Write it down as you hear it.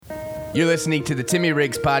You're listening to the Timmy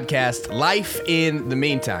Riggs podcast, Life in the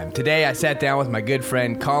Meantime. Today, I sat down with my good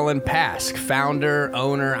friend Colin Pasque, founder,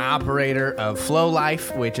 owner, operator of Flow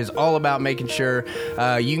Life, which is all about making sure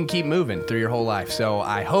you can keep moving through your whole life. So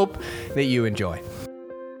I hope that you enjoy.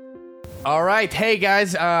 All right. Hey,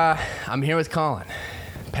 guys. I'm here with Colin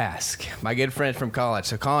Pasque, my good friend from college.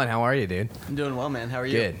 So, Colin, how are you, dude? I'm doing well, man. How are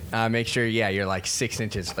you? Good. Make sure, you're like 6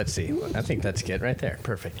 inches. Let's see. I think that's good right there.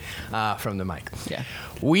 Perfect. From the mic. Yeah.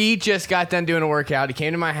 We just got done doing a workout. He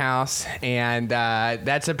came to my house, and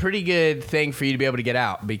that's a pretty good thing for you to be able to get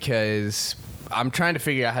out because I'm trying to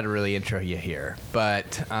figure out how to really intro you here.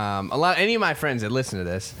 But any of my friends that listen to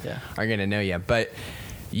this are going to know you. But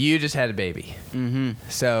you just had a baby. Mm-hmm.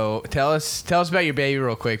 So tell us about your baby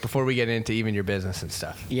real quick before we get into even your business and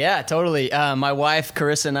stuff. Yeah, totally. My wife,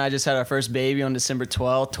 Carissa, and I just had our first baby on December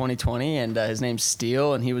 12th, 2020, and his name's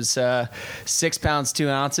Steele, and he was 6 pounds, 2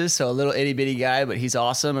 ounces, so a little itty-bitty guy, but he's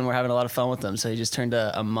awesome, and we're having a lot of fun with him. So he just turned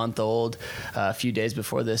a month old a few days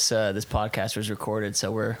before this podcast was recorded, so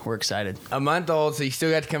we're excited. A month old, so you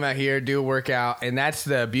still got to come out here, do a workout, and that's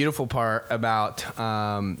the beautiful part about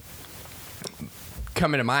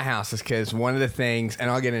coming to my house is because one of the things, and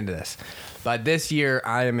I'll get into this, but this year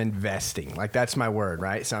I am investing. Like, that's my word,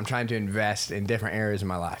 right? So I'm trying to invest in different areas of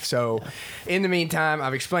my life. So in the meantime,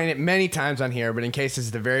 I've explained it many times on here, but in case this is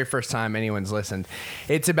the very first time anyone's listened,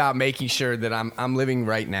 it's about making sure that I'm living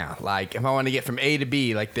right now. Like, if I want to get from A to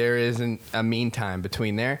B, like, there isn't a meantime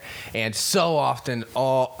between there. And so often,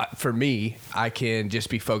 for me, I can just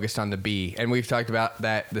be focused on the B. And we've talked about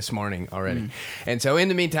that this morning already. And so in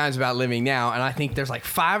the meantime, it's about living now. And I think there's like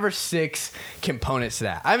 5 or 6 components to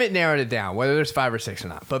that. I haven't narrowed it down, whether there's 5 or 6 or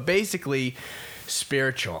not. But basically,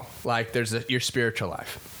 spiritual. Like, there's your spiritual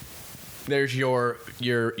life. There's your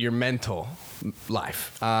mental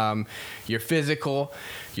life. Your physical,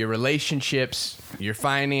 your relationships, your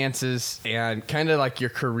finances, and kind of like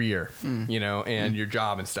your career, and your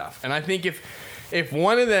job and stuff. And I think if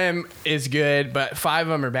one of them is good, but 5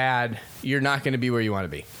 of them are bad, you're not going to be where you want to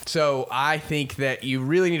be. So I think that you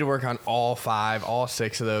really need to work on all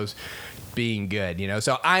 6 of those being good,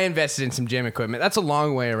 So I invested in some gym equipment. That's a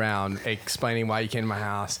long way around explaining why you came to my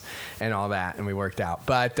house and all that, and we worked out.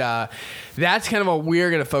 But that's kind of what we're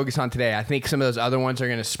going to focus on today. I think some of those other ones are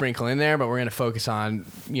going to sprinkle in there, but we're going to focus on,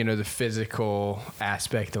 the physical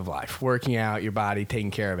aspect of life, working out your body,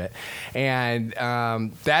 taking care of it. And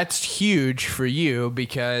that's huge for you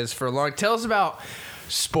because tell us about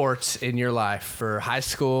sports in your life for high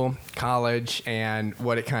school, college, and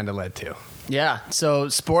what it kind of led to. Yeah, so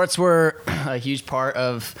sports were a huge part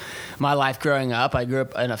of my life growing up. I grew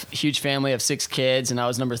up in a huge family of 6 kids, and I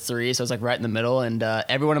was number 3, so I was like right in the middle. And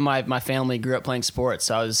everyone in my family grew up playing sports.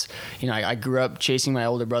 So I was, I grew up chasing my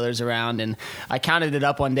older brothers around, and I counted it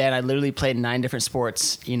up one day, and I literally played 9 different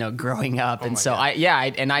sports, growing up. And so God.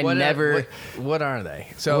 What are they?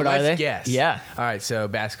 So let's guess. Yeah. All right. So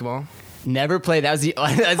basketball. Never played. That's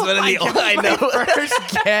one of the only. I know.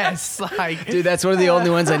 First guess, dude, that's one of the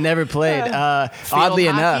only ones I never played. Oddly hockey?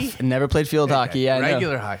 enough, never played field hockey. Yeah,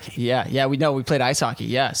 regular hockey. Yeah. We played ice hockey.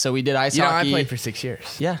 Yeah, so we did ice hockey. I played for 6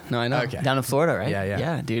 years. Yeah, no, I know. Okay. Down in Florida, right?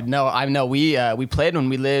 Yeah, dude. No, I know. We played when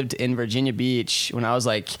we lived in Virginia Beach when I was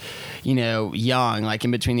like, young, like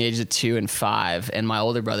in between the ages of 2 and 5, and my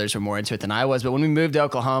older brothers were more into it than I was. But when we moved to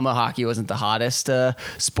Oklahoma, hockey wasn't the hottest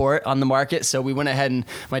sport on the market, so we went ahead and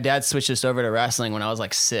my dad switched us over to wrestling when I was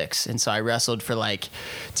like 6, and so I wrestled for like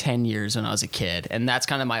 10 years when I was a kid, and that's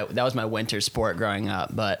kind of that was my winter sport growing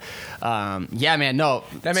up. But yeah, man, no,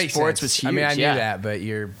 that makes sports sense. Was huge. I mean, I knew that, but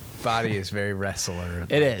your body is very wrestler.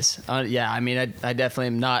 It is. Yeah, I mean, I definitely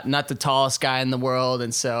am not the tallest guy in the world,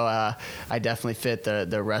 and so I definitely fit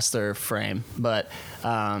the wrestler frame. But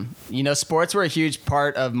sports were a huge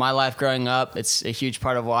part of my life growing up. It's a huge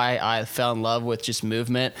part of why I fell in love with just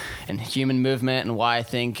movement and human movement, and why I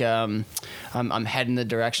think I'm heading the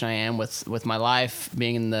direction I am with my life,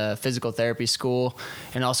 being in the physical therapy school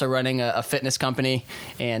and also running a fitness company.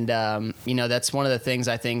 And that's one of the things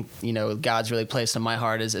I think God's really placed in my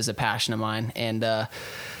heart is a passion of mine. And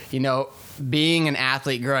being an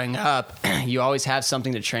athlete growing up, you always have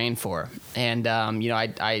something to train for. And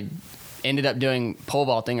I ended up doing pole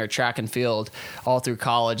vaulting or track and field all through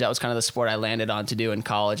college. That was kind of the sport I landed on to do in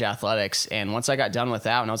college athletics. And once I got done with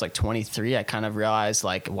that, when I was like 23, I kind of realized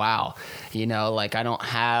like, wow, I don't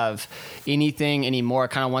have anything anymore.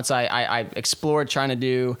 Kind of once I explored trying to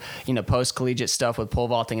do, post-collegiate stuff with pole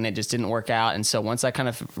vaulting, and it just didn't work out. And so once I kind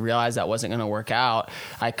of realized that wasn't going to work out,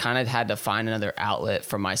 I kind of had to find another outlet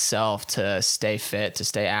for myself to stay fit, to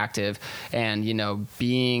stay active. And,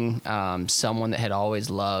 being someone that had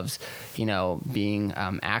always loved being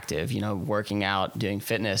active, working out, doing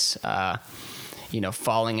fitness,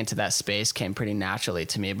 falling into that space came pretty naturally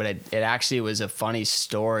to me. But it actually was a funny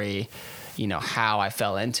story, how I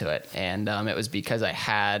fell into it. And it was because I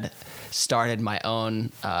had started my own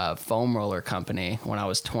foam roller company when I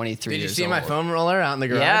was 23 years old. Did you see my foam roller out in the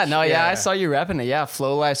garage? Yeah, I saw you repping it. Yeah,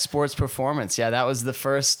 Flow Life Sports Performance. Yeah, that was the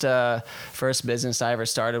first business I ever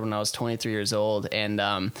started when I was 23 years old. And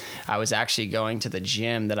I was actually going to the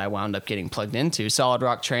gym that I wound up getting plugged into, Solid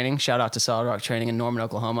Rock Training. Shout out to Solid Rock Training in Norman,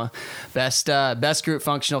 Oklahoma. Best group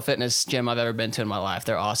functional fitness gym I've ever been to in my life.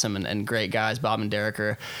 They're awesome and great guys. Bob and Derek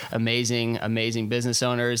are amazing business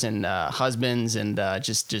owners and husbands and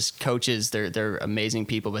just coaches. They're amazing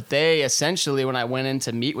people. But they essentially, when I went in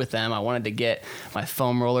to meet with them, I wanted to get my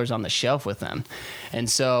foam rollers on the shelf with them. And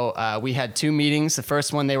so we had 2 meetings. The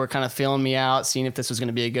first one, they were kind of feeling me out, seeing if this was going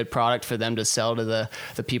to be a good product for them to sell to the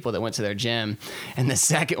people that went to their gym. And the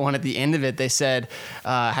second one, at the end of it, they said,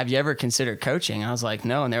 have you ever considered coaching? I was like,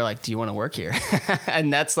 no. And they're like, do you want to work here?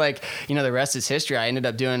 And that's like, the rest is history. I ended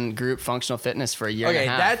up doing group functional fitness for a year and a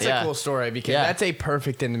half. That's a cool story because that's a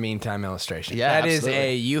perfect in the meantime illustration. Yeah, that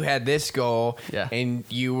absolutely. is you had this goal and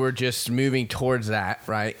you were just moving towards that,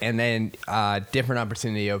 right? And then different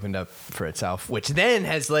opportunity opened up for itself, which then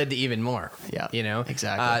has led to even more. Yeah,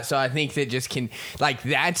 exactly. So I think that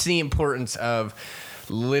that's the importance of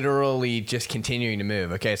literally just continuing to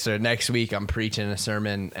move. Okay, so next week I'm preaching a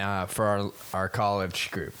sermon for our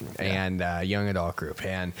college group and young adult group,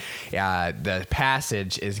 and the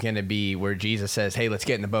passage is going to be where Jesus says, hey, let's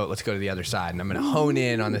get in the boat, let's go to the other side. And I'm going to hone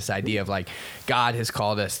in on this idea of like God has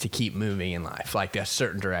called us to keep moving in life, like a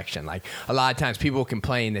certain direction. Like a lot of times people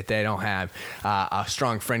complain that they don't have a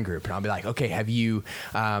strong friend group, and I'll be like, okay, have you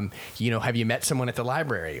met someone at the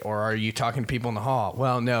library, or are you talking to people in the hall?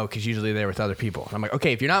 Well, no, because usually they're with other people. And I'm like,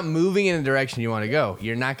 okay, if you're not moving in the direction you want to go,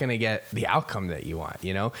 you're not going to get the outcome that you want,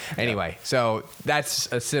 Anyway, so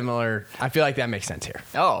that's a similar, I feel like that makes sense here.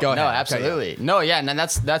 Oh, go ahead. No, absolutely. No, yeah, and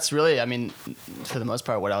that's really, for the most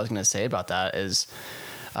part, what I was going to say about that is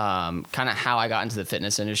kind of how I got into the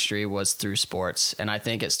fitness industry was through sports. And I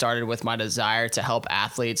think it started with my desire to help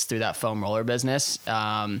athletes through that foam roller business.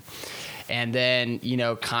 And then,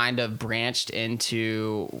 kind of branched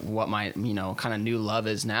into what my, kind of new love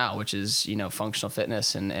is now, which is, functional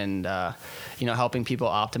fitness and helping people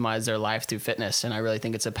optimize their life through fitness. And I really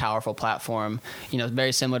think it's a powerful platform,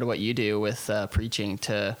 very similar to what you do with preaching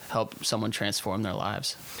to help someone transform their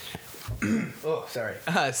lives. Oh, sorry.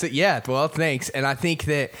 Well, thanks. And I think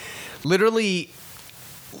that literally,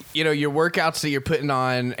 your workouts that you're putting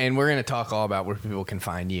on, and we're going to talk all about where people can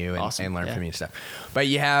find you and learn from you and stuff. But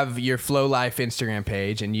you have your Flow Life Instagram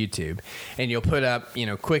page and YouTube, and you'll put up,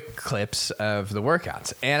 quick clips of the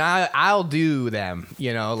workouts. And I'll do them,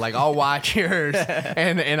 like I'll watch yours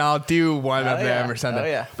and I'll do one of them or something. Oh,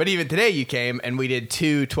 yeah. But even today you came and we did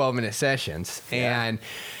 2 12-minute sessions. Yeah. And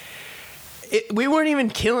we weren't even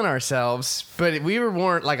killing ourselves, but we were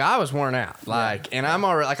worn, like I was worn out, and I'm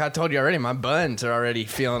already, like I told you already, my buns are already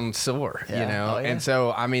feeling sore, Oh, yeah. And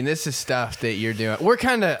so, this is stuff that you're doing. We're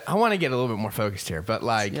I want to get a little bit more focused here, but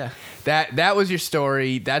that was your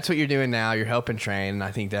story. That's what you're doing now. You're helping train. And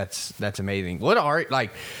I think that's amazing. What are,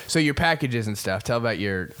 so your packages and stuff, tell about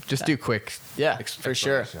do quick. Yeah, for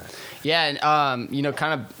sure. Yeah. And,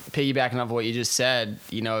 kind of piggybacking off what you just said,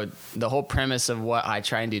 the whole premise of what I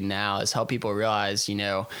try and do now is help people realize,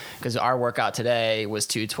 because our workout today was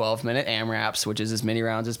 2 12-minute AMRAPs, which is as many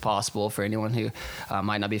rounds as possible for anyone who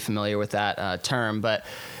might not be familiar with that term. But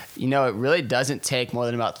it really doesn't take more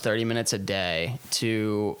than about 30 minutes a day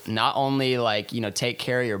to not only take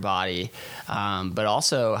care of your body, but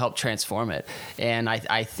also help transform it. And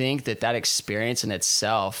I think that experience in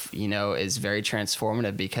itself, is very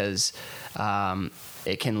transformative because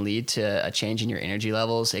it can lead to a change in your energy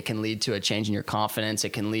levels. It can lead to a change in your confidence. It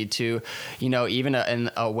can lead to, even in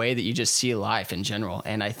a way that you just see life in general.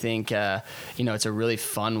 And I think, it's a really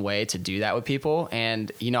fun way to do that with people.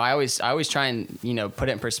 And, I always try and, put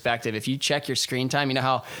it in perspective. If you check your screen time,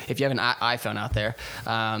 how if you have an iPhone out there,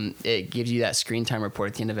 it gives you that screen time report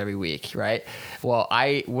at the end of every week, right? Well,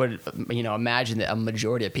 I would, imagine that a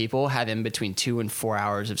majority of people have in between 2 and 4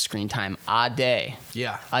 hours of screen time a day.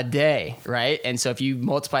 Yeah. A day, right? And so if you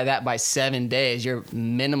multiply that by 7 days, you're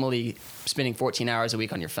minimally spending 14 hours a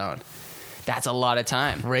week on your phone. That's a lot of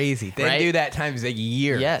time. Crazy. They do that times a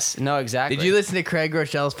year. Yes. No, exactly. Did you listen to Craig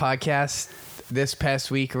Rochelle's podcast? this past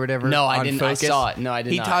week or whatever? No, I on didn't. Focus? I saw it. No, I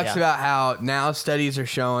did He not. talks about how now studies are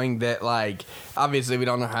showing that, like, obviously we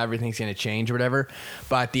don't know how everything's going to change or whatever,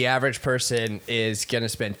 but the average person is going to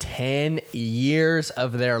spend 10 years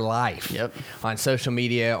of their life on social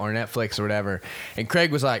media or Netflix or whatever. And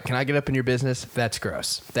Craig was like, "Can I get up in your business? That's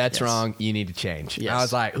gross. That's wrong. You need to change." Yes. I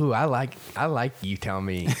was like, "Ooh, I like you telling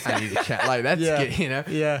me I need to change." Like, that's good, you know?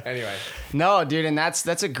 Yeah. Anyway. No, dude, and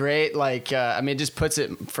that's a great, like, I mean, it just puts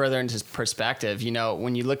it further into perspective. You know,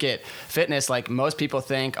 when you look at fitness, like, most people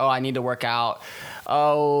think, oh, I need to work out,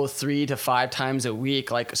 3 to 5 times a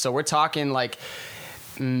week. Like, so we're talking, like,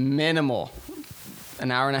 minimal, an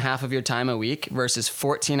hour and a half of your time a week versus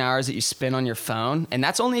 14 hours that you spend on your phone. And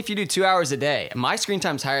that's only if you do 2 hours a day. My screen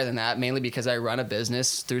time's higher than that, mainly because I run a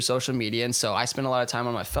business through social media. And so I spend a lot of time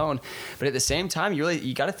on my phone. But at the same time,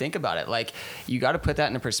 you got to think about it. Like, you got to put that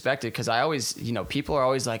into perspective, because I always, you know, people are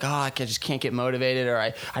always like, oh, I just can't get motivated, or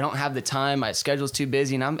I don't have the time. My schedule's too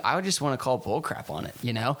busy. And I would just want to call bullcrap on it,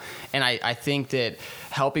 you know? And I think that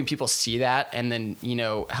helping people see that, and then, you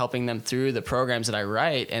know, helping them through the programs that I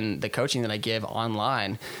write and the coaching that I give online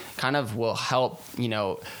kind of will help, you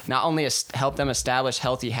know, not only help them establish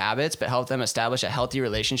healthy habits, but help them establish a healthy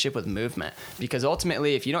relationship with movement. Because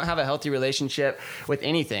ultimately, if you don't have a healthy relationship with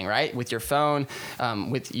anything, right, with your phone,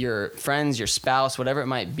 with your friends, your spouse, whatever it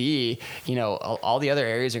might be, you know, all the other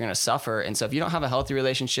areas are going to suffer. And so if you don't have a healthy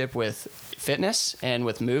relationship with fitness and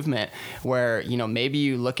with movement, where, you know, maybe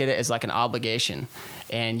you look at it as like an obligation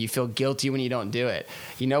and you feel guilty when you don't do it.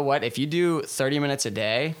 You know what? If you do 30 minutes a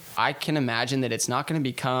day, I can imagine that it's not going to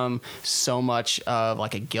become so much of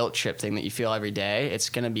like a guilt trip thing that you feel every day. It's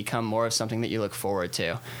going to become more of something that you look forward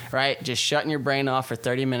to, right? Just shutting your brain off for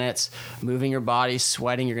 30 minutes, moving your body,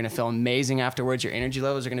 sweating. You're going to feel amazing afterwards. Your energy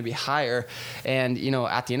levels are going to be higher. And, you know,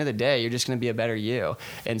 at the end of the day, you're just going to be a better you.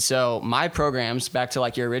 And so my programs, back to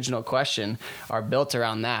like your original question, are built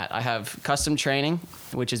around that. I have custom training,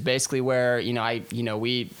 which is basically where,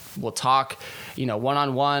 we will talk,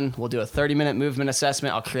 one-on-one. We'll do a 30-minute movement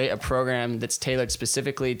assessment. I'll create a program that's tailored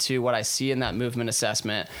specifically to what I see in that movement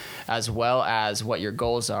assessment, as well as what your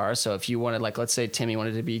goals are. So if you wanted, like, let's say Timmy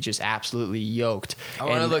wanted to be just absolutely yoked. I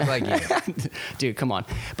want to look like you. Dude, come on.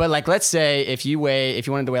 But like, let's say if you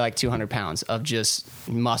wanted to weigh like 200 pounds of just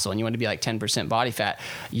muscle and you wanted to be like 10% body fat,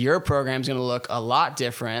 your program's going to look a lot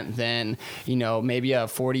different than, maybe a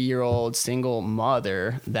 40-year-old single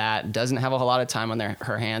mother that doesn't have a whole lot of time on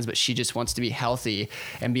her hands, but she just wants to be healthy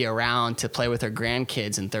and be around to play with her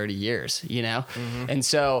grandkids in 30 years, Mm-hmm. And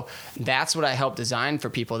so that's what I help design for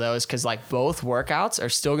people, though, is because like both workouts are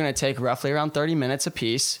still going to take roughly around 30 minutes a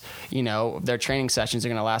piece. Their training sessions are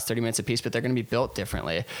going to last 30 minutes a piece, but they're going to be built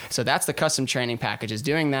differently. So that's the custom training package, is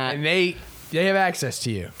doing that. And they have access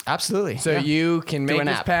to you. Absolutely. So you can make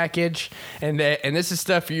this app. package, and this is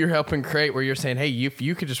stuff you're helping create, where you're saying, hey,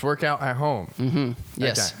 you could just work out at home. Mm-hmm.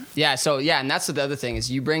 Yes. Okay. Yeah. So and that's the other thing,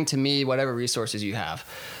 is you bring to me whatever resources you have.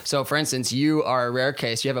 So for instance, you are a rare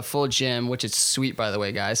case. You have a full gym, which is sweet, by the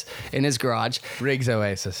way, guys, in his garage. Riggs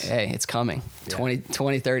Oasis. Hey, it's coming. Yeah.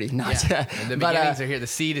 2030. Not yeah. The beginnings are here. The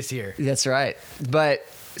seed is here. That's right. But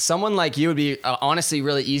someone like you would be honestly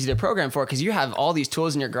really easy to program for, because you have all these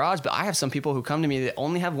tools in your garage. But I have some people who come to me that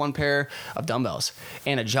only have one pair of dumbbells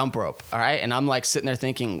and a jump rope. All right. And I'm like sitting there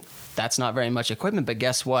thinking, that's not very much equipment. But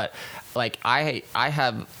guess what? Like I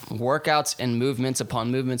have workouts and movements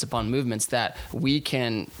upon movements upon movements that we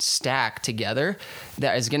can stack together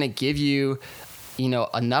that is going to give you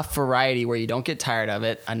enough variety where you don't get tired of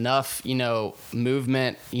it, enough,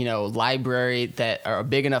 movement, library that are a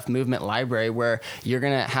big enough movement library where you're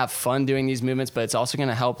going to have fun doing these movements, but it's also going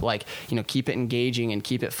to help keep it engaging and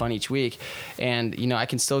keep it fun each week. And, I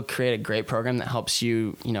can still create a great program that helps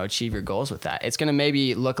you, achieve your goals with that. It's going to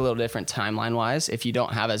maybe look a little different timeline wise if you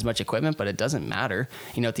don't have as much equipment, but it doesn't matter.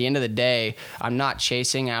 At the end of the day, I'm not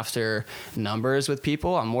chasing after numbers with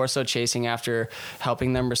people. I'm more so chasing after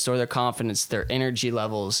helping them restore their confidence, their energy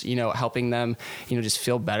levels, helping them, just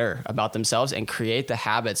feel better about themselves and create the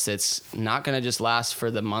habits that's not going to just last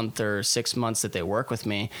for the month or 6 months that they work with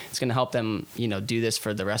me. It's going to help them, do this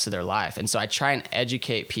for the rest of their life. And so I try and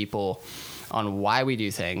educate people on why we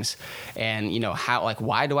do things and, how, like,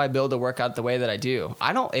 why do I build a workout the way that I do?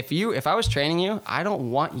 If I was training you, I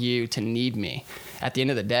don't want you to need me. at the end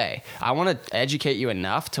of the day, I want to educate you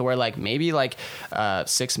enough to where like maybe like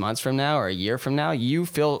 6 months from now or a year from now, you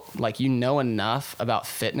feel like you know enough about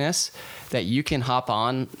fitness that you can hop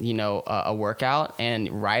on, a workout and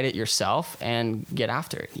write it yourself and get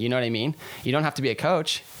after it. You know what I mean? You don't have to be a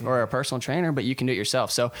coach or a personal trainer, but you can do it yourself.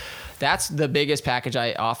 So that's the biggest package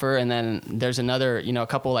I offer. And then there's another, a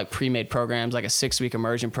couple like pre-made programs, like a 6-week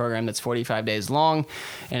immersion program that's 45 days long.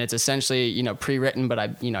 And it's essentially, pre-written, but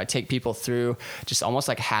I take people through just almost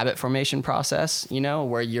like a habit formation process,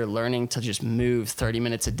 where you're learning to just move 30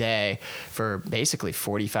 minutes a day for basically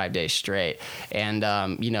 45 days straight. And,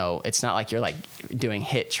 it's not like you're like doing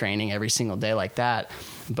HIIT training every single day like that.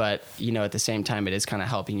 But, at the same time, it is kind of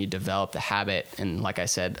helping you develop the habit. And like I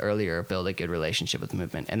said earlier, build a good relationship with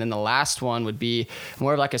movement. And then the last one would be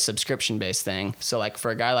more of like a subscription based thing. So like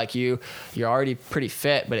for a guy like you, you're already pretty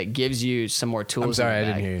fit, but it gives you some more tools. I'm sorry, I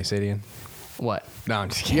didn't hear you. Say it again. What? No, I'm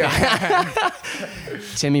just kidding.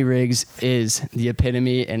 Timmy Riggs is the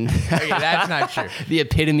epitome and okay, that's not true. The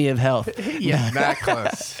epitome of health. Yeah, not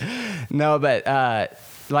close. No, but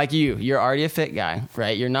like you're already a fit guy,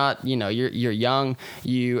 right? You're not, you're young.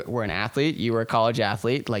 You were an athlete. You were a college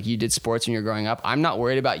athlete. Like you did sports when you were growing up. I'm not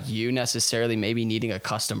worried about you necessarily maybe needing a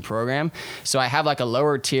custom program. So I have like a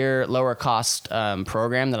lower tier, lower cost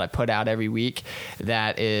program that I put out every week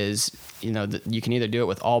that is, you can either do it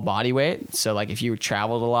with all body weight. So like if you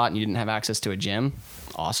traveled a lot and you didn't have access to a gym,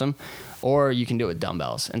 awesome. Or you can do it with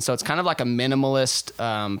dumbbells. And so it's kind of like a minimalist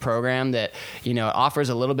program that, offers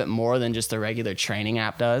a little bit more than just the regular training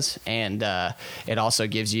app does. And it also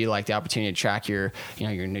gives you like the opportunity to track your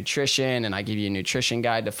nutrition, and I give you a nutrition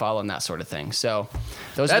guide to follow and that sort of thing. So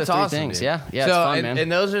those are the three awesome, things. Dude. Yeah. So, it's fun, man.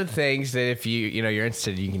 And those are the things that if you're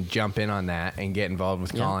interested, you can jump in on that and get involved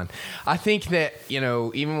with Colin. I think that,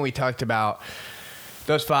 even when we talked about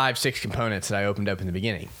those 5-6 components that I opened up in the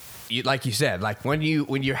beginning, like you said, like when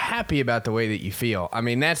you're happy about the way that you feel, I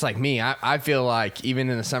mean, that's like me. I feel like even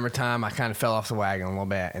in the summertime, I kind of fell off the wagon a little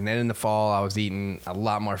bit. And then in the fall, I was eating a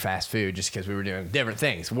lot more fast food just because we were doing different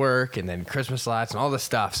things, work and then Christmas lights and all this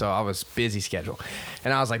stuff. So I was busy schedule.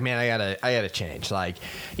 And I was like, man, I gotta change. Like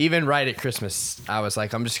even right at Christmas, I was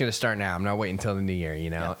like, I'm just going to start now. I'm not waiting until the new year,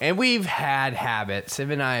 Yeah. And we've had habits. Siv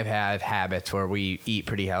and I have had habits where we eat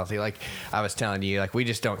pretty healthy. Like I was telling you, like we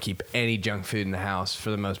just don't keep any junk food in the house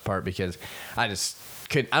for the most part, because I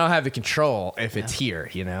don't have the control if it's here,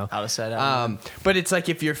 Out of sight, but it's like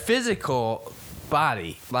if your physical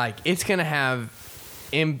body, like it's going to have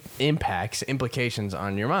implications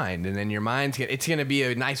on your mind, and then your it's going to be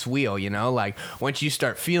a nice wheel, like once you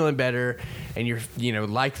start feeling better and you're,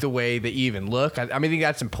 like the way that you even look. I mean, I think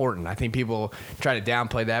that's important. I think people try to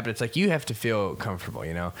downplay that, but it's like you have to feel comfortable,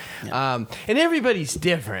 Yeah. And everybody's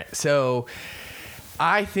different. So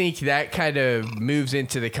I think that kind of moves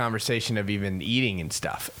into the conversation of even eating and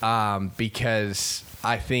stuff, because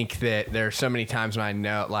I think that there are so many times when I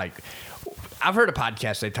know, like, I've heard a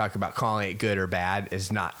podcast, they talk about calling it good or bad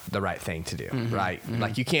is not the right thing to do, right? Mm-hmm.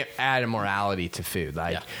 Like, you can't add a morality to food,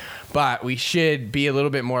 but we should be a little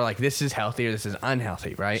bit more like, this is healthy or this is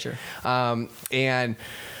unhealthy, right? Sure. And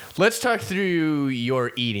let's talk through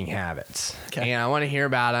your eating habits. Okay. And I want to hear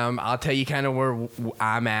about them. I'll tell you kind of where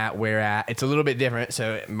I'm at, where at. It's a little bit different.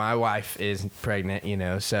 So my wife is pregnant,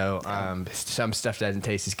 so some stuff doesn't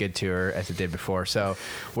taste as good to her as it did before. So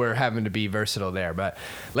we're having to be versatile there. But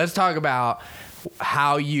let's talk about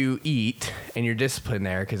how you eat and your discipline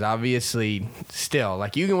there, because obviously still,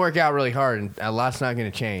 like, you can work out really hard and a lot's not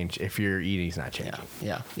going to change if your eating's not changing.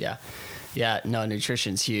 Yeah, no,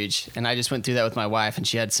 nutrition's huge. And I just went through that with my wife, and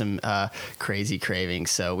she had some crazy cravings.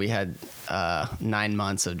 So we had 9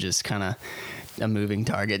 months of just kind of a moving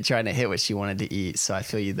target trying to hit what she wanted to eat. So I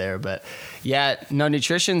feel you there. But yeah, no,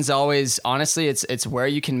 nutrition's always, honestly, it's where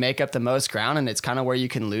you can make up the most ground, and it's kind of where you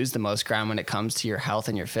can lose the most ground when it comes to your health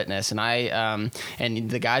and your fitness. And I and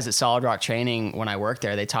the guys at Solid Rock Training, when I worked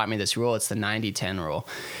there, they taught me this rule. It's the 90-10 rule.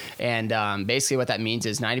 And basically what that means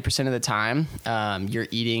is 90% of the time, you're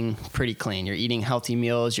eating pretty clean. You're eating healthy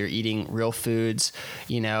meals. You're eating real foods,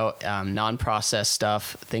 non-processed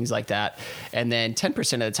stuff, things like that. And then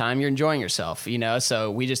 10% of the time, you're enjoying yourself,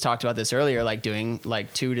 So we just talked about this earlier, like doing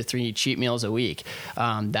like 2 to 3 cheat meals a week.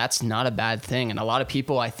 That's not a bad thing. And a lot of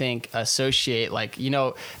people, I think, associate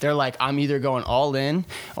they're like, I'm either going all in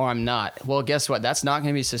or I'm not. Well, guess what? That's not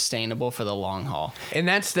going to be sustainable for the long haul. And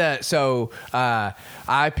that's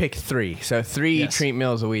I picked 3. So 3 treat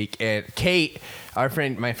meals a week. And Kate,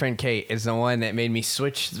 my friend Kate is the one that made me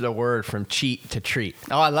switch the word from cheat to treat.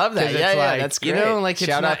 Oh, I love that. Yeah, Like, that's great. You know, like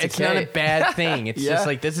Shout out to it's not a Kate. bad thing. It's Yeah. just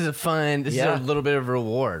like, this is this is a little bit of a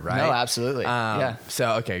reward, right? No, absolutely. Yeah.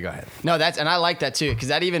 So, okay, go ahead. No, and I like that too, because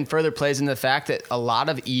that even further plays into the fact that a lot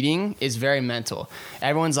of eating is very mental.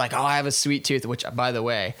 Everyone's like, oh, I have a sweet tooth, which, by the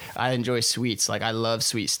way, I enjoy sweets. Like, I love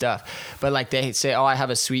sweet stuff. But like, they say, oh, I have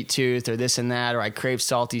a sweet tooth or this and that, or I crave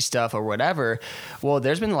salty stuff or whatever. Well,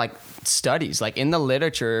 there's been like studies like in the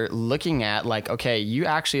literature looking at like, okay, you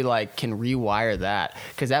actually like can rewire that,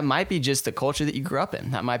 because that might be just the culture that you grew up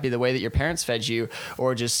in. That might be the way that your parents fed you,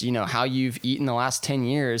 or just, you know, how you've eaten the last 10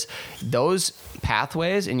 years. Those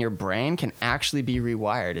pathways in your brain can actually be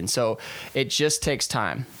rewired. And so it just takes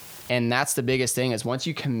time. And that's the biggest thing, is once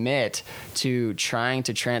you commit to trying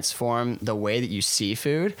to transform the way that you see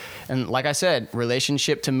food, and like I said,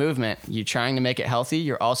 relationship to movement, you're trying to make it healthy,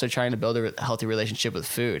 you're also trying to build a healthy relationship with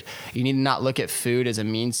food. You need to not look at food as a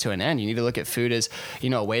means to an end. You need to look at food as, you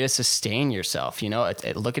know, a way to sustain yourself. You know,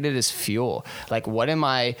 look at it as fuel. Like, what am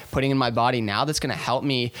I putting in my body now that's going to help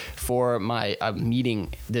me for my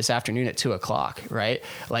meeting this afternoon at 2:00, right?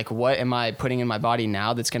 Like, what am I putting in my body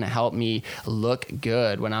now that's going to help me look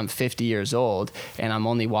good when I'm 50 years old and I'm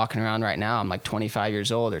only walking around right now, I'm like 25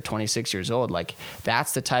 years old or 26 years old. Like,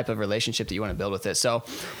 that's the type of relationship that you want to build with it. So,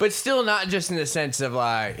 but still not just in the sense of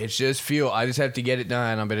like, it's just fuel. I just have to get it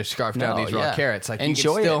done. I'm going to scarf down these raw carrots. Like, enjoy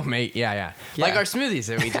you can still it. make, like our smoothies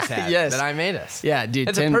that we just had Yes. that I made us. Yeah, dude,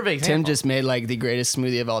 That's a perfect Tim example. just made like the greatest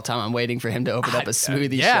smoothie of all time. I'm waiting for him to open up a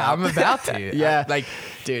smoothie Yeah, shop. I'm about to. Yeah. Like,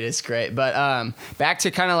 dude, it's great. But back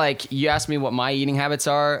to kind of like, you asked me what my eating habits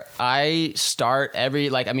are. I start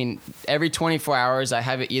every 24 hours, I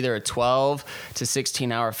have either a 12 to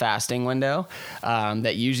 16 hour fasting window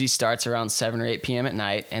that usually starts around 7 or 8 p.m. at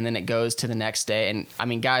night, and then it goes to the next day. And I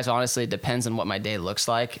mean, guys, honestly, it depends on what my day looks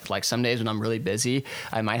like. Like, some days when I'm really busy,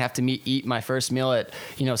 I might have to eat my first meal at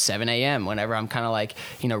 7 a.m. whenever I'm kind of like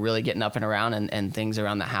really getting up and around and things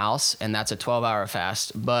around the house, and that's a 12-hour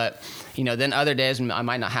fast. But then other days I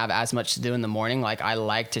might not have as much to do in the morning. Like, I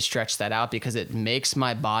like to stretch that out because it makes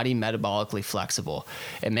my body metabolically flexible.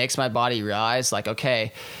 It makes my body realize, like,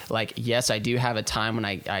 okay, like, yes, I do have a time when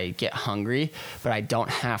I get hungry, but I don't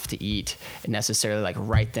have to eat necessarily like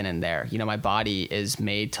right then and there. My body is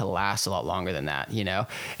made to last a lot longer than that,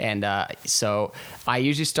 and so I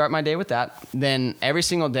usually start my day with that. Then every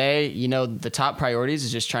single day, the top priorities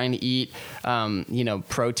is just trying to eat,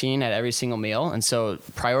 protein at every single meal. And so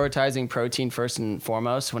prioritizing protein first and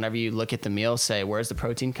foremost. Whenever you look at the meal, say, where's the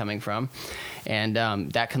protein coming from? And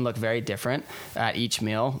that can look very different at each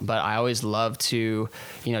meal. But I always love to,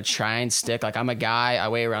 try and stick. Like, I'm a guy, I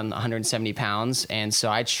weigh around 170 pounds. And so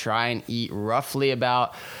I try and eat roughly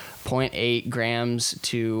about 0.8 grams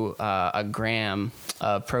to a gram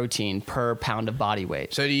of protein per pound of body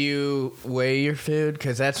weight. So do you weigh your food?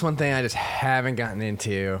 Because that's one thing I just haven't gotten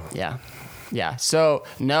into. Yeah. So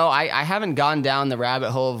no, I haven't gone down the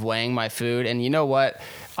rabbit hole of weighing my food. And you know what?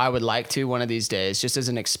 I would like to one of these days, just as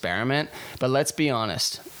an experiment. But let's be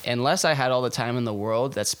honest. Unless I had all the time in the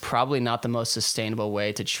world, that's probably not the most sustainable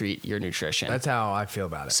way to treat your nutrition. That's how I feel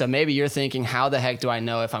about it. So maybe you're thinking, how the heck do I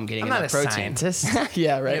know if I'm getting enough protein? I'm not a scientist.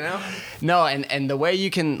 Yeah, right. No, and the way you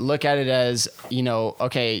can look at it as,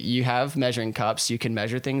 okay, you have measuring cups, you can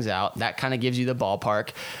measure things out. That kind of gives you the ballpark.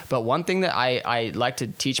 But one thing that I like to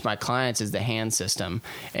teach my clients is the hand system.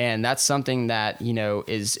 And that's something that,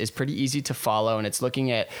 is pretty easy to follow. And it's looking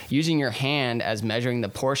at using your hand as measuring the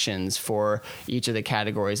portions for each of the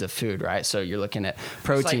categories of food, right? So you're looking at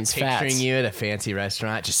proteins, like picturing fats. you at a fancy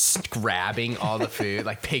restaurant, just grabbing all the food,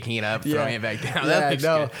 like picking it up, throwing it back down. Yeah,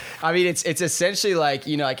 Good. I mean, it's essentially like,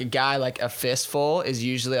 like a guy, like a fistful is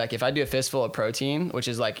usually like, if I do a fistful of protein, which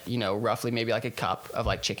is like, roughly maybe like a cup of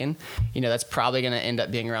like chicken, that's probably going to end up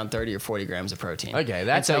being around 30 or 40 grams of protein. Okay,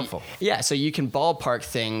 that's helpful. Yeah, so you can ballpark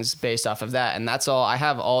things based off of that. And that's all. I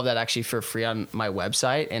have all of that actually for free on my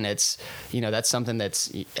website. And it's, that's something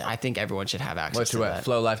that's, I think everyone should have access to. What's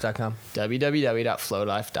your flowlife.com?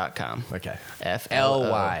 www.flowlife.com. Okay.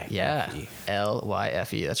 F-L-Y. Yeah.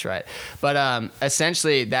 L-Y-F-E. That's right. But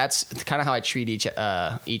essentially, that's kind of how I treat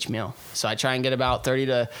each meal. So I try and get about 30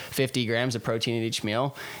 to 50 grams of protein in each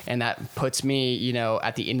meal. And that puts me,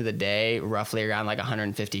 at the end of the day, roughly around like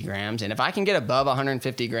 150 grams. And if I can get above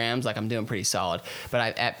 150 grams, like, I'm doing pretty solid.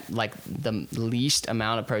 But at like the least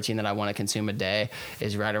amount of protein that I want to consume a day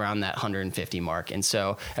is right around that 150 mark. And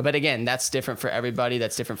so, but again, that's different for everybody.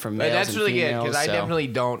 that's different from But males. that's and really good females, because I so- definitely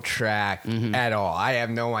don't track at all. I have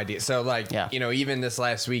no idea. So like, Yeah. even this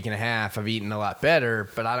last week and a half, I've eaten a lot better,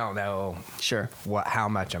 but I don't know Sure. how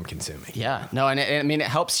much I'm consuming. Yeah, no, and I mean, it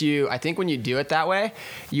helps you. I think when you do it that way,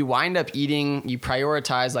 you wind up eating. You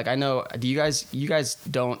prioritize. Like I know, you guys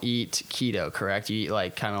don't eat keto, correct? You eat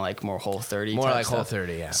like kind of like more Whole30. More type like stuff.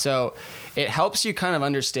 Whole30, yeah. So it helps you kind of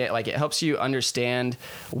understand. Like it helps you understand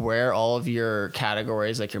where all of your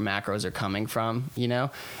categories, like your macros, are coming from.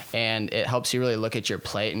 And it helps you really look at your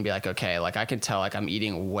plate and be like, okay, like I can tell like I'm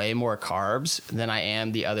eating way more carbs than I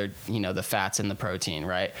am the other, the fats and the protein,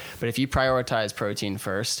 right? But if you prioritize protein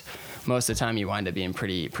first, most of the time you wind up being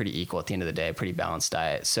pretty equal at the end of the day, pretty balanced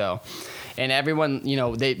diet. So, and everyone,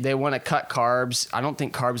 they want to cut carbs. I don't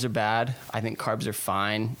think carbs are bad. I think carbs are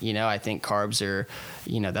fine. I think carbs are,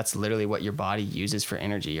 that's literally what your body uses for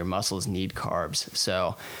energy. Your muscles need carbs.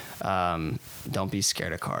 So, don't be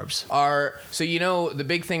scared of carbs. So the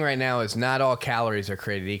big thing right now is not all calories are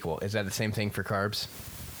created equal. Is that the same thing for carbs?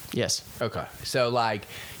 Yes. Okay. So like,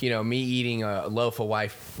 me eating a loaf of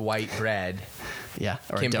white bread Yeah.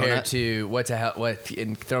 Or compared a donut.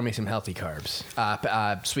 and throw me some healthy carbs.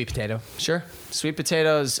 Sweet potato. Sure. Sweet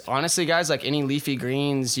potatoes. Honestly, guys, like any leafy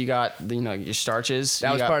greens, you got your starches.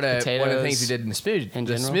 That was part of one of the things we did in the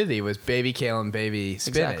general. smoothie was baby kale and baby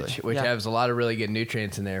spinach, Exactly. which Yeah. has a lot of really good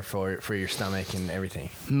nutrients in there for your stomach and everything.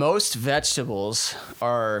 Most vegetables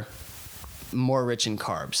are more rich in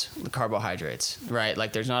carbs, the carbohydrates, right?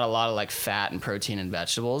 Like there's not a lot of like fat and protein in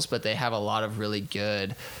vegetables, but they have a lot of really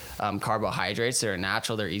good carbohydrates that are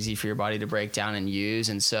natural. They're easy for your body to break down and use.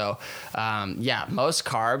 And so, most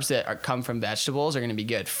carbs that come from vegetables are going to be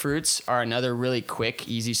good. Fruits are another really quick,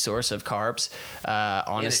 easy source of carbs,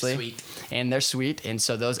 honestly. And they're sweet. And they're sweet. And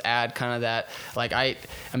so those add kind of that, like I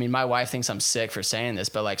mean, my wife thinks I'm sick for saying this,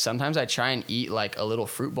 but like sometimes I try and eat like a little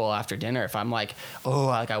fruit bowl after dinner if I'm like, oh,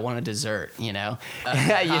 like I want a dessert, you know what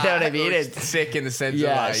I mean? It's sick in the sense of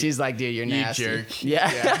Yeah, like, she's like, dude, you're you nasty. jerk.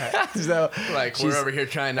 Yeah. So like she's- we're over here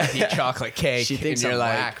trying not to eat chocolate cake. She thinks and you're I'm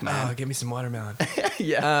like, whack, man. oh, give me some watermelon.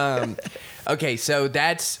 yeah. Okay, so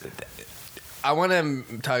I want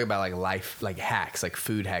to talk about like life, like hacks, like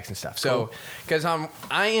food hacks and stuff. So, Cool. because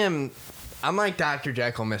I'm like Dr.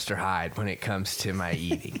 Jekyll, Mr. Hyde when it comes to my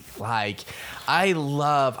eating. Like,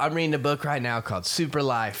 I'm reading a book right now called Super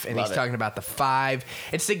Life, and Love he's it. talking about the 5.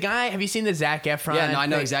 It's the guy, have you seen the Zac Efron? Yeah, no, I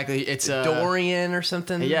know thing? exactly. It's Dorian or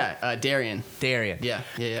something? Darian. Darian.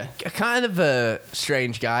 Yeah. Kind of a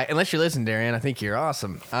strange guy. Unless you listen, Darian, I think you're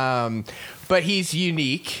awesome. But he's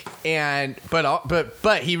unique, and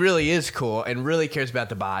but he really is cool and really cares about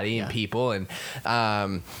the body and people. And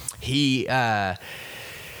he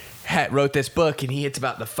wrote this book, and it's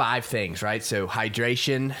about the 5 things, right? So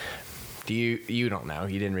hydration. You don't know.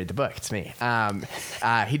 You didn't read the book. It's me.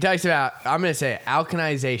 He talks about, I'm going to say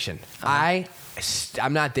alkalinization.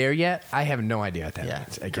 I'm not there yet. I have no idea what that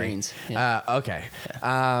means. Okay. Greens. Yeah. Okay.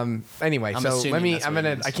 Anyway, I'm so assuming that's what it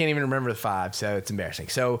means. I can't even remember the 5, so it's embarrassing.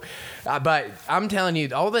 So, but I'm telling you,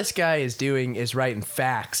 all this guy is doing is writing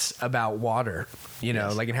facts about water,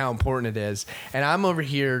 like and how important it is. And I'm over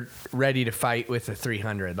here ready to fight with the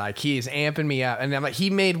 300. Like he is amping me up. And I'm like, he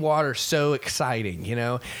made water so exciting,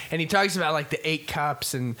 and he talks about like the 8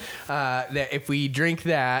 cups and that if we drink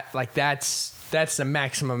that, like that's the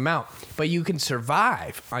maximum amount. But you can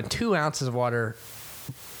survive on 2 ounces of water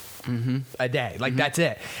a day. Like that's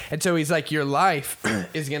it. And so he's like, your life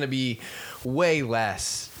is going to be way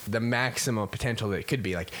less the maximum potential that it could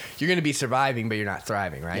be. Like you're going to be surviving, but you're not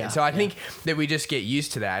thriving, right? Yeah, And so I think that we just get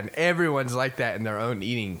used to that, and everyone's like that in their own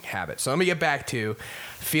eating habits. So let me get back to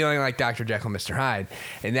feeling like Dr. Jekyll, Mr. Hyde.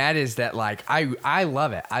 And that is that, like, I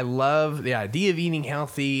love it. I love the idea of eating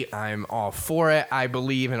healthy. I'm all for it. I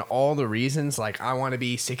believe in all the reasons. Like, I want to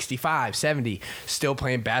be 65, 70, still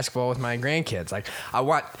playing basketball with my grandkids. Like, I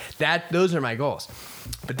want that. Those are my goals.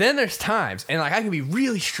 But then there's times, and like I can be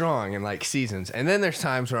really strong in like seasons. And then there's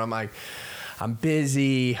times where I'm like, I'm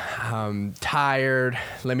busy, I'm tired.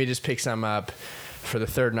 Let me just pick some up for the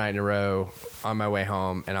 3rd night in a row on my way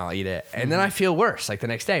home, and I'll eat it. And then I feel worse like the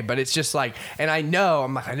next day. But it's just like, and I know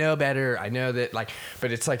better. I know that, like,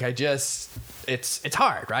 but it's like it's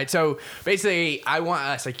hard, right? So basically, I want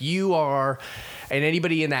us, like you are, and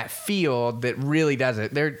anybody in that field that really does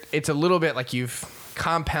it, it's a little bit like you've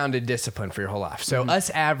compounded discipline for your whole life. So us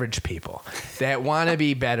average people that want to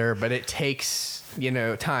be better, but it takes,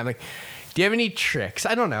 time. Like, do you have any tricks?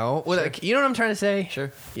 I don't know. Sure. Like, you know what I'm trying to say?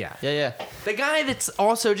 Sure. Yeah. Yeah. The guy that's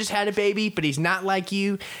also just had a baby, but he's not like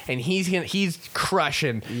you, and he's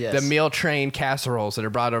crushing the meal train casseroles that are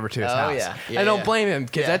brought over to his house. I don't blame him,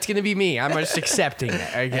 because that's going to be me. I'm just accepting it.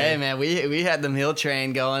 Okay? Hey, man, we had the meal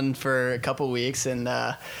train going for a couple weeks, and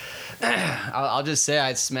I'll just say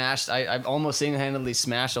I've almost single-handedly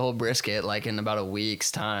smashed a whole brisket like in about a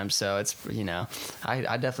week's time. So it's,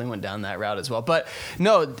 I definitely went down that route as well. But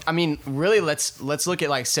no, I mean, really, let's look at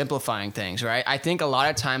like simplifying things, right? I think a lot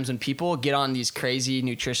of times when people get on these crazy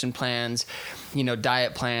nutrition plans,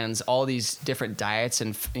 diet plans, all these different diets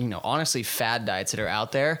and, honestly, fad diets that are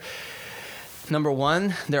out there, number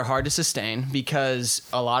one, they're hard to sustain because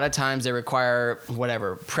a lot of times they require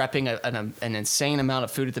prepping an insane amount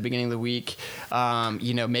of food at the beginning of the week,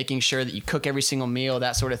 making sure that you cook every single meal,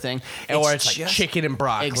 that sort of thing. Or it's like chicken and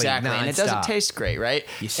broccoli. Exactly. Non-stop. And it doesn't taste great, right?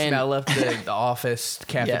 You smell of the office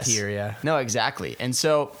cafeteria. Yes. No, exactly. And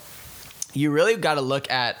so you really got to look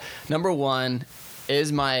at, number one,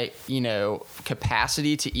 is my,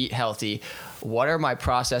 capacity to eat healthy. What are my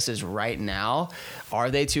processes right now? Are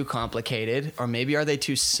they too complicated, or maybe are they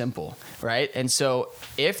too simple, right? And so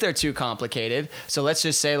if they're too complicated, so let's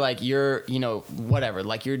just say like you're,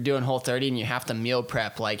 like you're doing Whole30 and you have to meal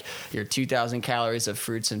prep like your 2,000 calories of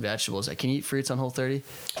fruits and vegetables. Like, can you eat fruits on Whole30?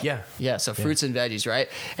 Yeah. Yeah. So fruits and veggies, right?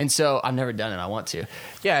 And so I've never done it. I want to.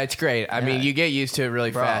 Yeah, it's great. I mean, you get used to it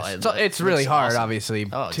really fast. It's really hard, awesome. Obviously,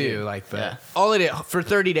 too. Dude. Like, but all it is, for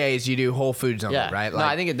 30 days, you do whole foods only, right? Like, no,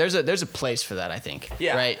 I think there's a place for that, I think.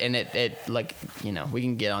 Yeah. Right. And it like, we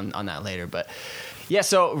can get on that later, but yeah.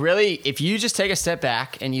 So really, if you just take a step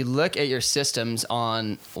back and you look at your systems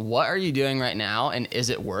on what are you doing right now and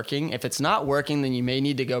is it working? If it's not working, then you may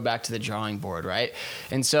need to go back to the drawing board, right?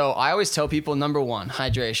 And so I always tell people, number one,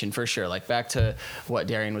 hydration for sure. Like back to what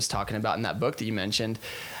Darian was talking about in that book that you mentioned.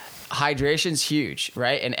 Hydration's huge,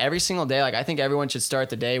 right? And every single day, like I think everyone should start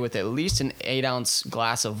the day with at least an 8-ounce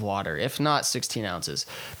glass of water, if not 16 ounces.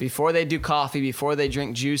 Before they do coffee, before they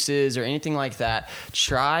drink juices or anything like that,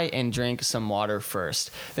 try and drink some water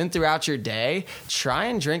first. Then throughout your day, try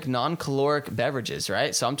and drink non-caloric beverages,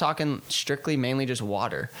 right? So I'm talking strictly mainly just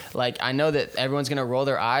water. Like I know that everyone's gonna roll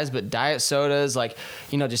their eyes, but diet sodas, like,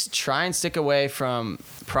 just try and stick away from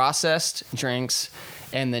processed drinks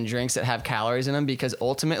and then drinks that have calories in them, because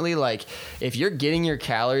ultimately, like, if you're getting your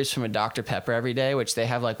calories from a Dr. Pepper every day, which they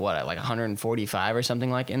have like 145 or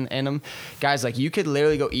something like in them, guys, like you could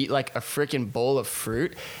literally go eat like a freaking bowl of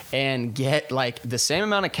fruit and get like the same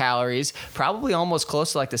amount of calories, probably almost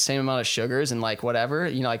close to like the same amount of sugars and like whatever,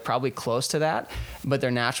 like probably close to that, but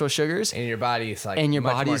they're natural sugars. And your body's like, and your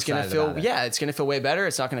body's going to feel, it's going to feel way better.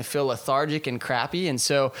 It's not going to feel lethargic and crappy. And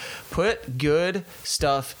so put good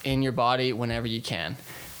stuff in your body whenever you can.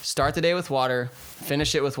 Start the day with water,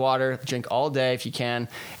 finish it with water, drink all day if you can.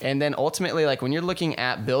 And then ultimately, like when you're looking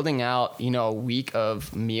at building out, a week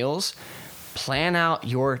of meals, plan out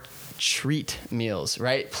your treat meals,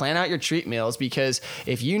 right? Plan out your treat meals, because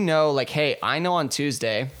if like, hey, I know on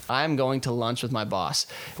Tuesday I'm going to lunch with my boss.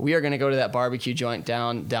 We are going to go to that barbecue joint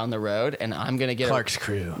down the road, and I'm going to get Clark's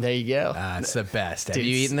Crew. There you go. It's the best. Have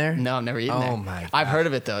you eaten there? No, I've never eaten there. Oh my God. I've heard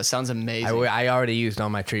of it though. It sounds amazing. I already used all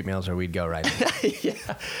my treat meals, or we'd go right now.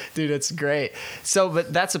 Yeah, dude, it's great. So,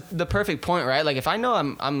 but that's the perfect point, right? Like if I know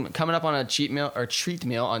I'm coming up on a cheat meal or treat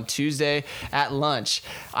meal on Tuesday at lunch,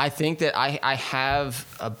 I think that I have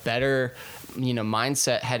a better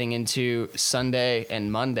mindset heading into Sunday and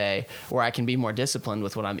Monday, where I can be more disciplined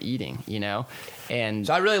with what I'm eating, And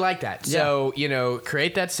so I really like that. Yeah. So,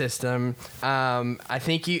 create that system. I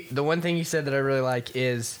think the one thing you said that I really like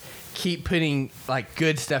is keep putting like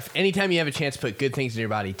good stuff. Anytime you have a chance to put good things in your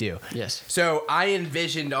body, do. Yes. So I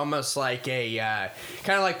envisioned almost like a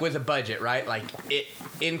kind of like with a budget, right? Like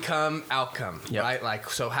income, outcome, right? Like,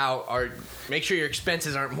 so make sure your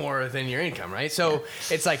expenses aren't more than your income, right? So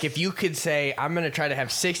it's like if you could say, I'm going to try to have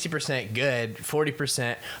 60% good,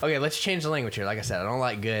 40%. Okay, let's change the language here. Like I said, I don't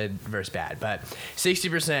like good versus bad, but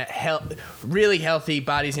 60% really healthy,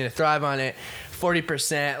 body's going to thrive on it.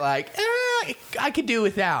 40% like, I could do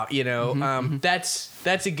without,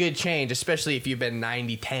 that's a good change, especially if you've been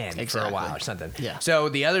 90-10 for a while or something. Yeah. So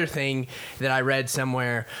the other thing that I read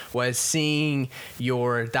somewhere was seeing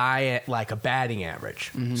your diet like a batting average.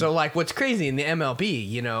 Mm-hmm. So like what's crazy in the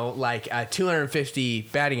MLB, like a 250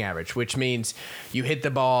 batting average, which means you hit the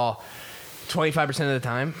ball 25% of the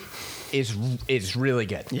time. Is really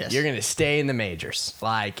good. Yes. You're gonna stay in the majors,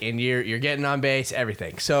 and you're getting on base,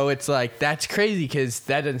 everything. So it's like that's crazy, because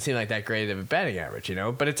that doesn't seem like that great of a batting average,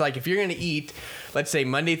 But it's like if you're gonna eat, let's say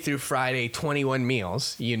Monday through Friday, 21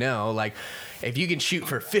 meals, like if you can shoot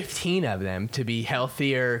for 15 of them to be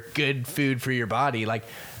healthier, good food for your body, like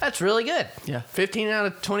that's really good. Yeah. 15 out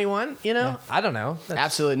of 21, you know? Yeah. I don't know.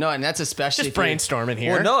 Absolutely. No, and that's especially Just brainstorming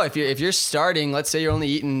here. Well, no, if you're starting, let's say you're only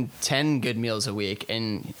eating 10 good meals a week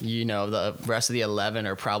and you know the rest of the 11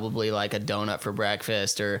 are probably like a donut for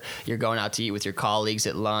breakfast, or you're going out to eat with your colleagues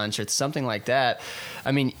at lunch or something like that.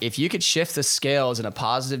 I mean, if you could shift the scales in a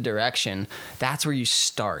positive direction, that's where you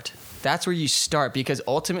start. That's where you start, because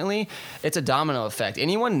ultimately it's a domino effect.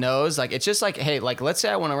 Anyone knows, like, it's just like, hey, like, let's say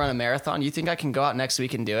I want to run a marathon. You think I can go out next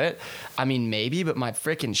week and do it? I mean, maybe, but my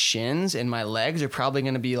freaking shins and my legs are probably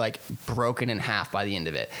going to be like broken in half by the end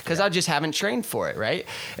of it, because I just haven't trained for it, right?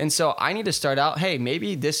 And so I need to start out, hey,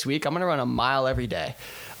 maybe this week I'm going to run a mile every day.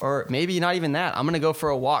 Or maybe not even that. I'm going to go for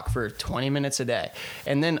a walk for 20 minutes a day.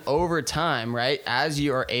 And then over time, right, as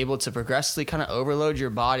you are able to progressively kind of overload your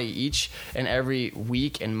body each and every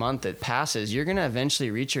week and month that passes, you're going to eventually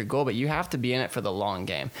reach your goal, but you have to be in it for the long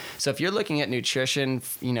game. So if you're looking at nutrition,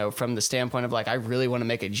 you know, from the standpoint of like, I really want to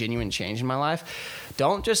make a genuine change in my life,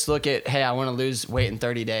 don't just look at, hey, I want to lose weight in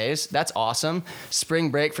 30 days. That's awesome. Spring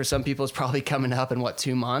break for some people is probably coming up in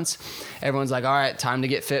 2 months. Everyone's like, all right, time to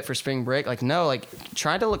get fit for spring break. Like, no, like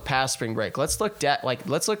try to look past spring break. Let's look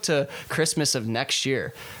to Christmas of next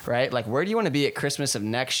year, right? Like, where do you want to be at Christmas of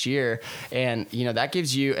next year? And, you know, that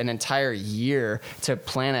gives you an entire year to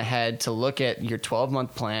plan ahead, to look at your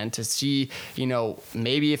 12-month plan, to see, you know,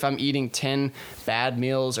 maybe if I'm eating 10 bad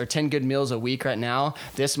meals or 10 good meals a week right now,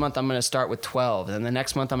 this month I'm going to start with 12. And the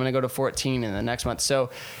next month I'm going to go to 14, and the next month. So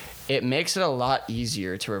it makes it a lot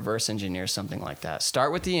easier to reverse engineer something like that.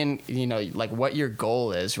 Start with like what your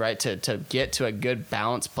goal is, right? To get to a good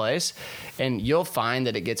balanced place, and you'll find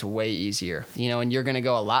that it gets way easier, you know, and you're going to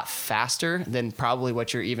go a lot faster than probably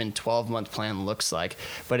what your even 12-month plan looks like,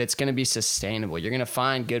 but it's going to be sustainable. You're going to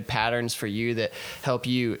find good patterns for you that help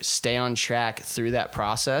you stay on track through that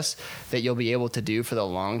process that you'll be able to do for the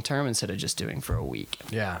long term instead of just doing for a week.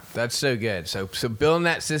 Yeah, that's so good. So building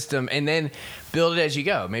that system, and then build it as you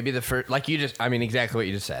go. Maybe the first, exactly what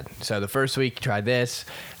you just said. So the first week, try this,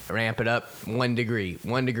 ramp it up 1 degree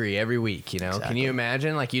every week, you know? Exactly. Can you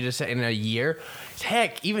imagine, like you just said, in a year,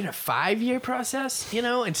 heck, even a 5-year process, you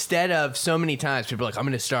know, instead of so many times people are like, I'm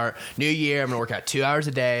going to start new year, I'm going to work out 2 hours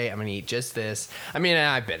a day, I'm going to eat just this. I mean,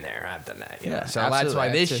 I've been there, I've done that. You know? So absolutely. That's why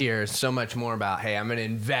this year is so much more about, hey, I'm going to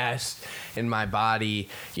invest in my body,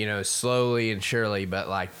 you know, slowly and surely, but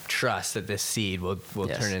like trust that this seed will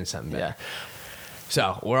turn into something better. Yeah.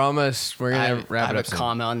 So we're going to wrap it up. I have a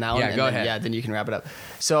comment on that one. Yeah, go ahead. Yeah, then you can wrap it up.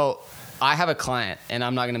 So I have a client, and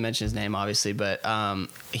I'm not going to mention his name, obviously, but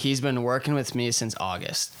he's been working with me since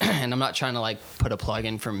August. And I'm not trying to like put a plug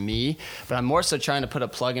in for me, but I'm more so trying to put a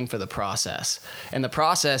plug in for the process. And the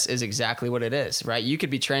process is exactly what it is, right? You could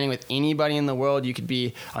be training with anybody in the world. You could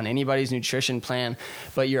be on anybody's nutrition plan,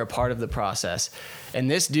 but you're a part of the process. And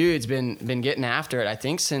this dude's been getting after it, I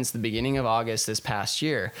think, since the beginning of August this past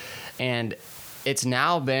year. And it's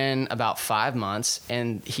now been about 5 months,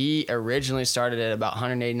 and he originally started at about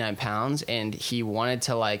 189 pounds, and he wanted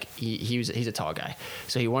to he's a tall guy,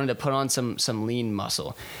 so he wanted to put on some lean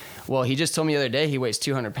muscle. Well, he just told me the other day he weighs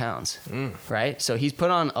 200 pounds, right? So he's put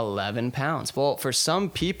on 11 pounds. Well, for some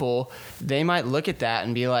people, they might look at that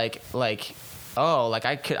and be like, oh, like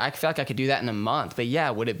I feel like I could do that in a month. But yeah,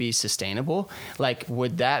 would it be sustainable? Like,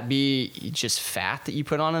 would that be just fat that you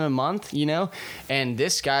put on in a month, you know? And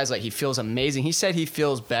this guy's like, he feels amazing. He said he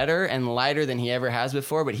feels better and lighter than he ever has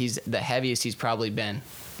before, but he's the heaviest he's probably been.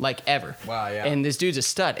 Like ever. Wow, yeah. And this dude's a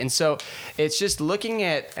stud. And so it's just looking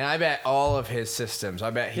at... And I bet all of his systems, I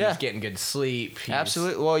bet he's getting good sleep.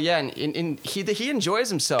 Absolutely. Well, yeah, and he enjoys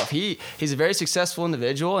himself. He's a very successful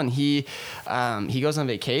individual, and he goes on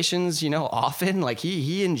vacations, you know, often. Like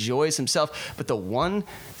he enjoys himself. But the one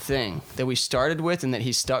thing that we started with and that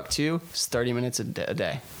he stuck to is 30 minutes a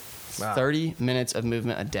day. Wow. 30 minutes of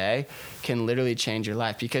movement a day can literally change your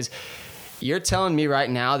life, because... You're telling me right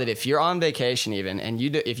now that if you're on vacation even, and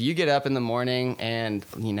if you get up in the morning and,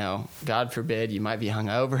 you know, God forbid, you might be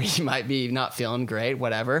hungover, you might be not feeling great,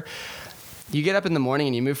 whatever. You get up in the morning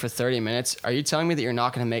and you move for 30 minutes. Are you telling me that you're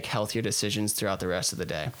not going to make healthier decisions throughout the rest of the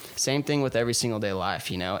day? Same thing with every single day life,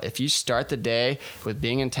 you know. If you start the day with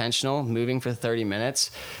being intentional, moving for 30 minutes,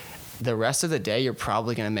 the rest of the day, you're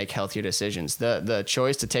probably going to make healthier decisions. The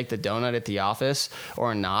choice to take the donut at the office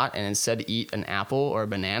or not, and instead eat an apple or a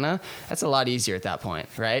banana, that's a lot easier at that point,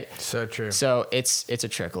 right? So true. So it's a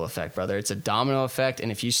trickle effect, brother. It's a domino effect.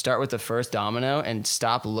 And if you start with the first domino and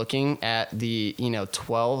stop looking at the,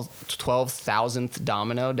 12,000th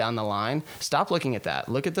domino down the line, stop looking at that.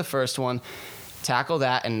 Look at the first one, tackle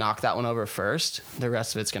that and knock that one over first. The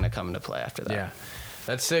rest of it's going to come into play after that. Yeah.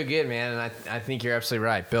 That's so good, man. And I think you're absolutely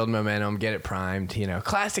right. Build momentum, get it primed,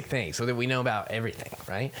 classic things so that we know about everything,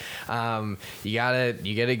 right? You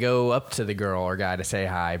gotta go up to the girl or guy to say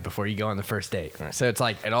hi before you go on the first date. Right? So it's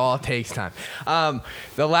like, it all takes time.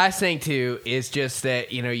 The last thing too is just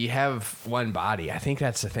that, you have one body. I think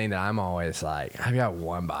that's the thing that I'm always like, I've got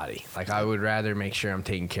one body. Like, I would rather make sure I'm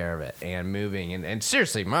taking care of it and moving. And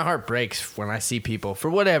seriously, my heart breaks when I see people for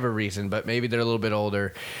whatever reason, but maybe they're a little bit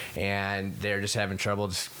older and they're just having trouble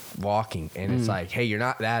just walking, and it's like, hey, you're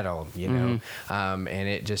not that old, and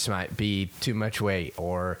it just might be too much weight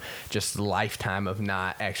or just a lifetime of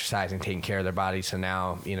not exercising, taking care of their body, so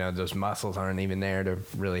now those muscles aren't even there to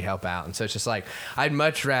really help out. And so it's just like, I'd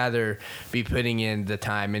much rather be putting in the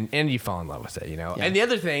time, and you fall in love with it. Yeah. And the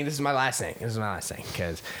other thing, this is my last thing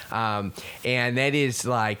because and that is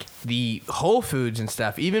like the Whole Foods and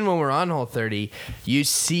stuff. Even when we're on Whole30, you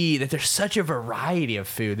see that there's such a variety of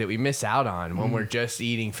food that we miss out on when we're just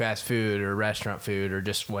eating fast food or restaurant food or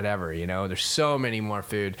just whatever, there's so many more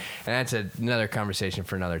food, and that's another conversation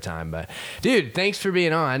for another time. But dude, thanks for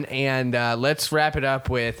being on, and let's wrap it up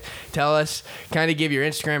with, tell us, kind of give your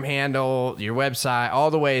Instagram handle, your website, all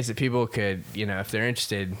the ways that people could, if they're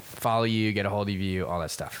interested, follow you, get a hold of you, all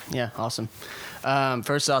that stuff. Yeah, awesome.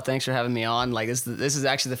 First off, thanks for having me on. Like, this is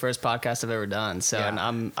actually the first podcast I've ever done. So, Yeah.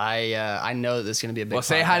 and I know that this is going to be a big. Well,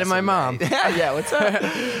 say hi to my mom. Yeah, what's up?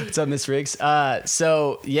 What's up, Miss Riggs?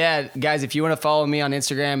 So yeah, guys, if you want to follow me on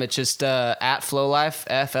Instagram, it's just at FlowLife,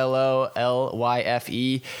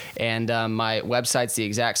 FLOLYFE, and my website's the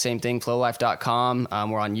exact same thing, flowlife.com.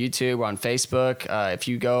 We're on YouTube, we're on Facebook. If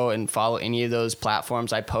you go and follow any of those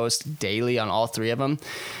platforms, I post daily on all three of them.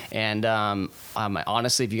 And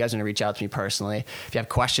honestly, if you guys want to reach out to me personally, if you have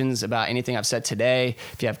questions about anything I've said today,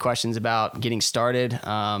 if you have questions about getting started,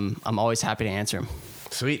 I'm always happy to answer them.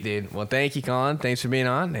 Sweet, dude. Well, thank you, Colin. Thanks for being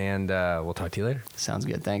on, and we'll talk to you later. Sounds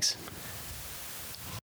good. Thanks.